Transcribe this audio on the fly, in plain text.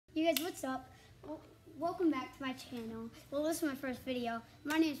guys, what's up? Welcome back to my channel. Well, this is my first video.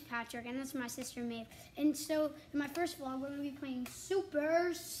 My name is Patrick, and this is my sister Maeve. And so, in my first vlog, we're going to be playing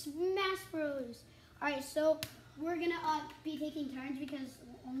Super Smash Bros. Alright, so we're going to be taking turns because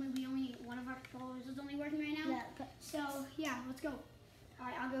only one of our controllers is only working right now. Yeah. So, yeah, let's go.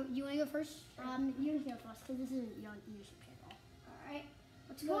 Alright, I'll go. You want to go first? You can go first because this is your YouTube channel. Alright,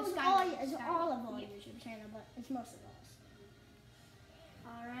 let's go. It's all of our YouTube channel, but it's most of us.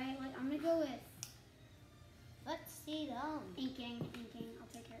 Alright, I'm going to go with Let's see them. inking. I'll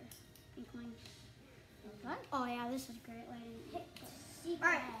take care of inkling. Okay. Oh yeah, this is great lighting. Secret.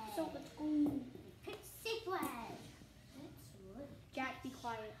 Alright, so let's go. Secret. Jack, be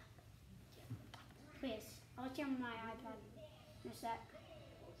quiet. Please. I'll let you on my iPad in a sec.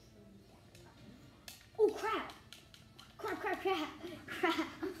 Oh crap! Crap!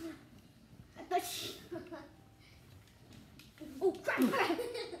 Oh crap!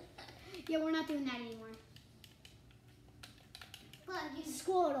 Yeah, we're not doing that anymore.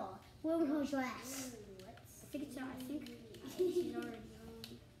 Squirtle. Where was last? I think it's not. I think she's already on.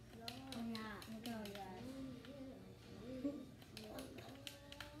 I'm not. We're going to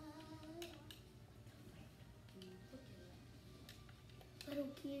Little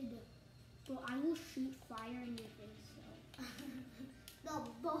kid. Well, I will shoot fire in your face. So.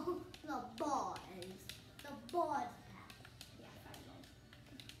 The ball is. Yeah, fireball.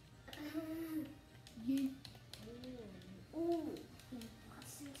 Yeah. Ooh.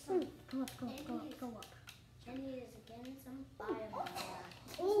 Go up. Jenny is again some fireball.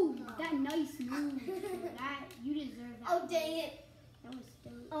 Oh, that nice move. That you deserve that. Oh, dang it. That was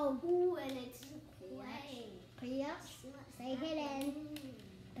dope. Oh, Ooh, and it's playing. Pierce. Say hidden.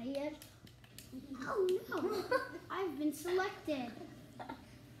 Pierce. Oh no! I've been selected.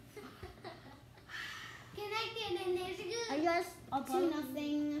 Connected, and there's a I good. guess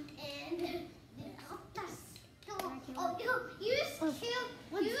 2-0. And oh,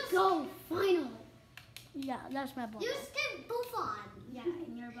 you Let's go. Finally. Yeah, that's my ball. You skip Buffon. Yeah,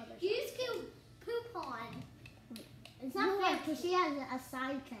 and your brother. You skip Poupon. It's not fair because she has a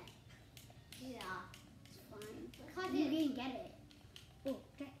sidekick. Yeah. It's fine. Because You it. didn't get it. Oh,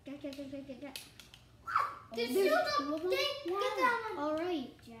 There's There's still two no of them? thing. Get down. All right,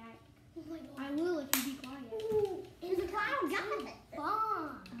 Jack. Oh my god. I will if you be quiet. Ooh, it's a clown. Got it.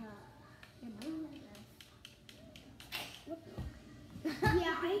 Bomb.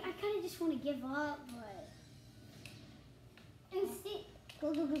 Yeah, I kind of just want to give up, but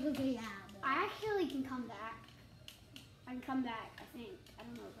Go, yeah. I actually can come back. I can come back, I think. I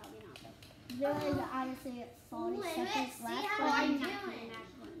don't know, probably not. But There is honestly 40 Wait, seconds let's see left. how oh, I'm I'm doing. not playing that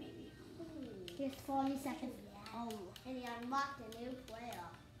one, maybe. There's 40 seconds. Oh, And he unlocked a new player.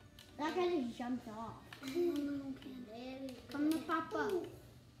 that guy just jumped off. Come to Papa.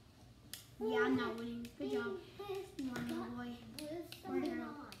 Yeah, I'm not winning. Good job. You are my boy. Or girl.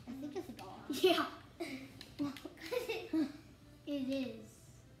 I think it's a dog. Yeah. It is.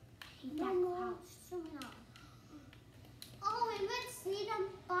 I hate that cloud. Oh, and let's see them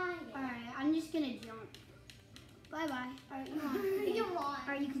fire. Alright, I'm just gonna jump. Bye bye. Alright, you on. You're on.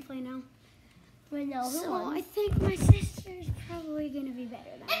 Alright, you can play now. Wait, no, who So won? I think my sister's probably gonna be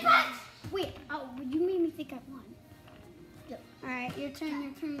better than me. Wait, oh, you made me think I won. Alright, your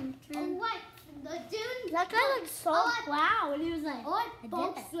turn. Oh, what? The dune. That guy looked so proud. He was like, What? I did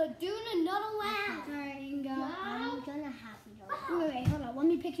Folks, it. the dune another round. Alright, you can go. I'm gonna have to go. Wait, hold on. Let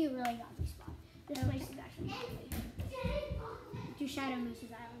me pick you a really godly spot. This place is actually godly. Do Shadow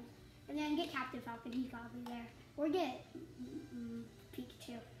Moose's Island. And then get Captain Falcon. He's godly there. Or get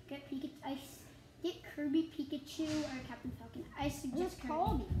Pikachu. Get Kirby, Pikachu, or Captain Falcon. I suggest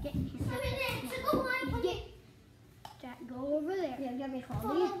Kirby. Get in here. Get Jack, go over there. Yeah, get me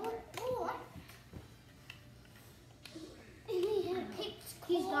Colby.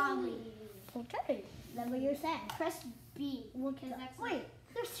 He's godly. Okay, that's what you're saying. Press B. Because that's Wait,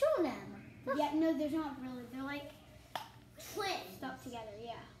 there's two of them. Yeah, no, there's not really. They're like Twins. stuck together.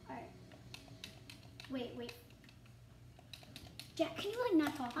 Yeah. All right. Wait. Jack, can you like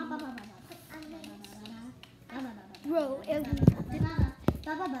not talk? Bro,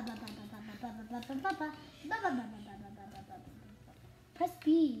 press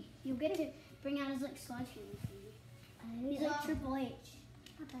B. You'll get to bring out his like sludge hand. He's like Triple H.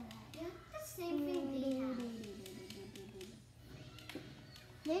 Yeah, the same thing they have.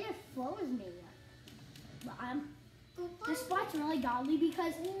 They just froze me. But this spot's really godly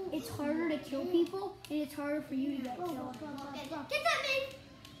because it's harder to kill people and it's harder for you to get killed. Get that man!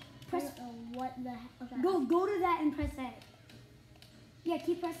 Press. What the heck? Okay. Go to that and press A. Yeah,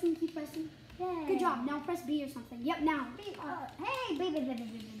 keep pressing. Yay. Good job. Now press B or something. Yep, now. Hey, baby.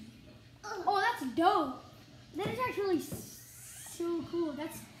 Oh, that's dope. That is actually so cool.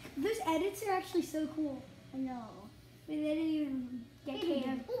 Those edits are actually so cool. I know. They didn't even get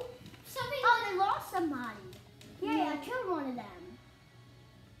KO'd. Oh, they lost somebody. Yeah, I killed one of them.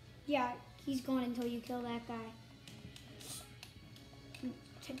 Yeah, he's gone until you kill that guy.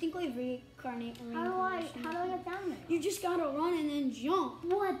 Technically reincarnate. How do I get down there? You just gotta run and then jump.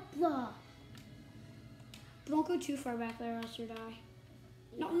 What the? Don't go too far back there or else you die.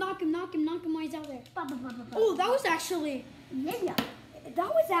 No, knock him while he's out there. Ba, ba, ba, ba, ba. Oh, that was actually Yeah.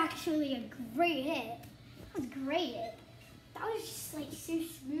 a great hit. That was a great hit. That was just like so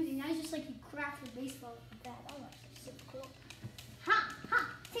smooth, and that was just like you cracked the baseball with that. That was actually super cool. Ha, ha,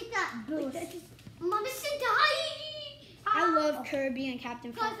 take that boost. Like, that just, Mama said to hi. I love Kirby and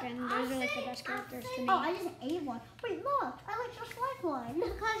Captain Falcon. Those are like the best characters to me. Oh, I just ate one. Wait, look, I like just like one.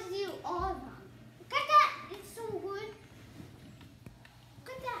 Because you are them. Look at that. It's so good.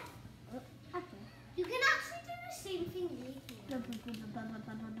 Look at that. Okay. You can actually do the same thing we can.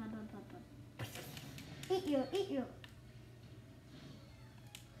 Eat you.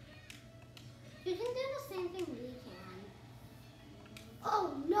 You can do the same thing we can.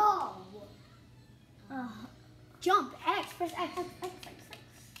 Oh no! Jump, X, press X.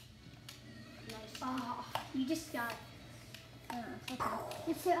 Nice. Oh, you just got Okay.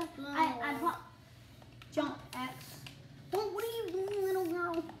 It's I bought. jump X. Don't. What are you doing, little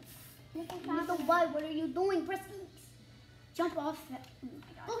girl? Little boy, what are you doing? Press E. Jump off. Oh my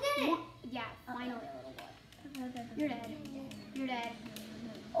God. Go get it. Yeah, finally, little boy. You're dead. You're dead.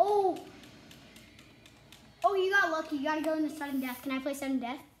 Oh. Oh, you got lucky. You gotta go into sudden death. Can I play sudden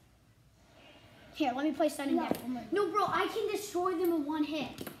death? Here, let me play sudden No, death. I'm not. No, bro, I can destroy them in one hit.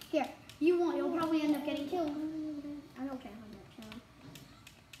 Here, you won't. You'll probably end up getting killed. I don't care how much.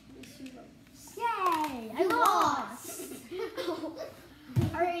 Yay! I You lost.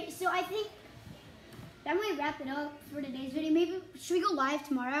 All right, so I think that might wrap it up for today's video. Maybe should we go live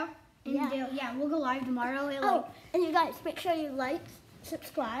tomorrow? And Yeah. we'll go live tomorrow. At, Oh, and you guys, make sure you like,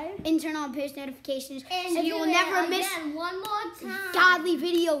 subscribe. and turn on post notifications And so you do will it never miss again one more time. godly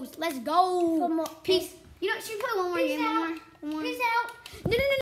videos. Let's go. For more- Peace. You know, should we play one more Peace game? out. One more. Peace out. No.